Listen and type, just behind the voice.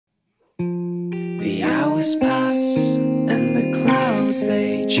The hours pass and the clouds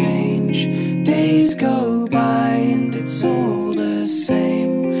they change. Days go by and it's all the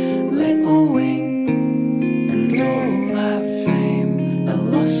same. Little wing and all that fame. A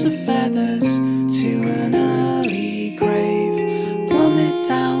loss of feathers to an early grave. Plummet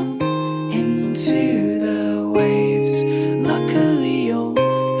down into the waves. Luckily you'll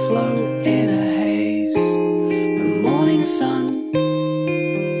float in a haze. The morning sun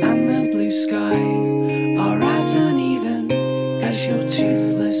and the blue sky are as uneven as your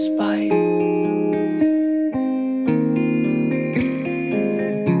toothless bite.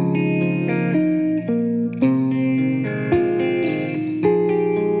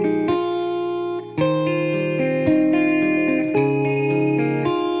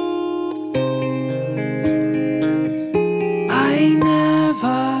 I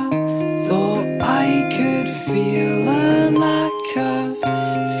never thought I could feel a lack of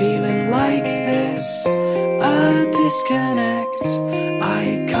feeling like this, a disconnect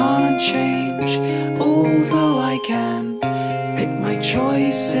I can't change, although I can pick my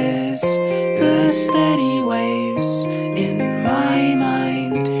choices. The steady waves in my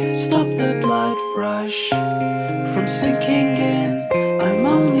mind stop the blood rush from sinking